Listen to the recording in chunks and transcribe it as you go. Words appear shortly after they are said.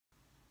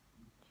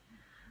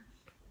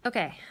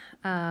Okay,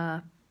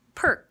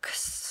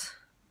 perks.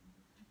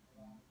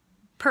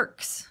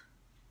 Perks.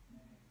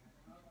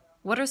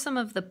 What are some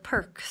of the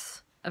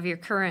perks of your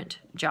current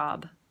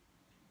job?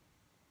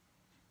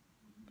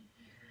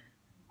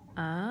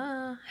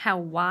 How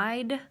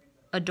wide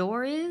a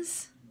door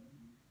is?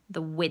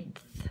 The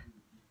width.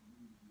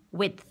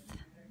 Width.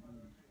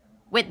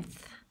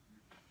 Width.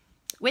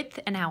 Width,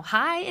 and how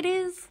high it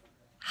is?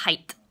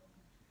 Height.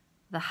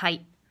 The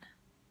height.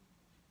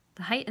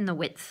 The height and the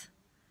width.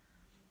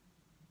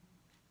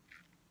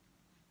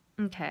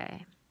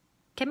 Okay.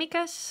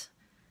 Químicas.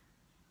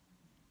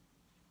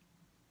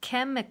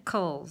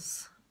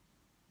 Chemicals.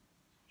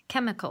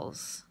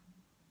 Chemicals.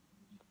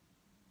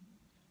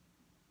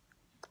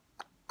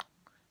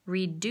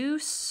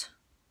 Reduce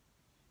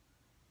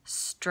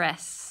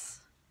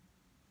stress.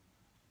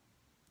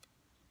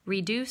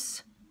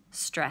 Reduce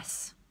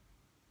stress.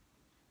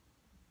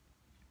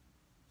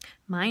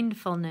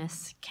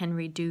 Mindfulness can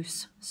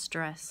reduce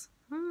stress.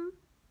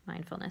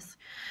 Mindfulness.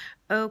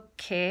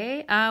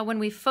 Okay, when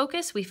we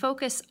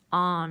focus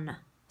on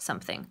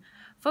something.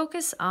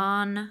 Focus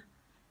on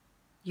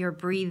your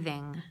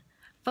breathing.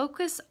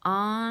 Focus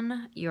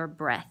on your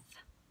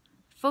breath.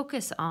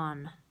 Focus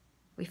on.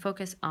 We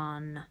focus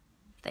on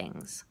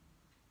things.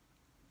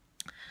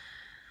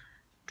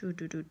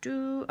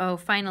 Oh,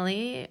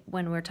 finally,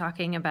 when we're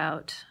talking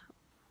about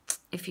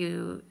if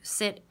you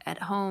sit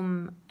at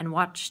home and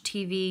watch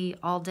TV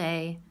all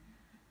day,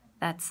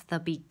 that's the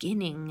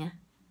beginning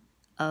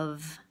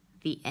of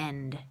the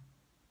end.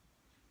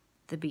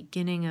 The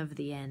beginning of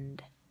the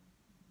end.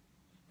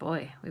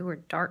 Boy, we were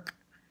dark.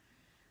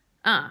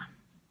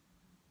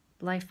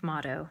 Life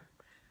motto.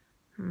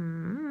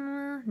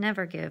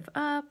 Never give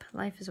up.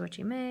 Life is what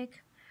you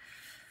make.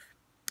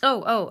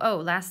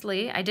 Oh,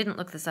 lastly, I didn't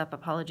look this up,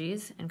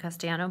 apologies, in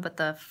Castellano, but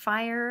the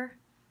fire,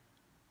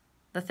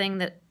 the thing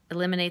that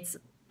eliminates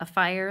a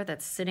fire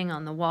that's sitting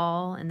on the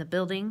wall in the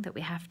building that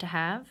we have to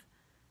have,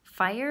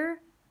 fire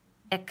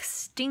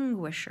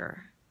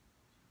extinguisher.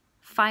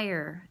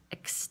 Fire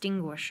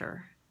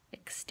extinguisher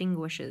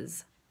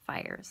extinguishes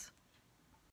fires.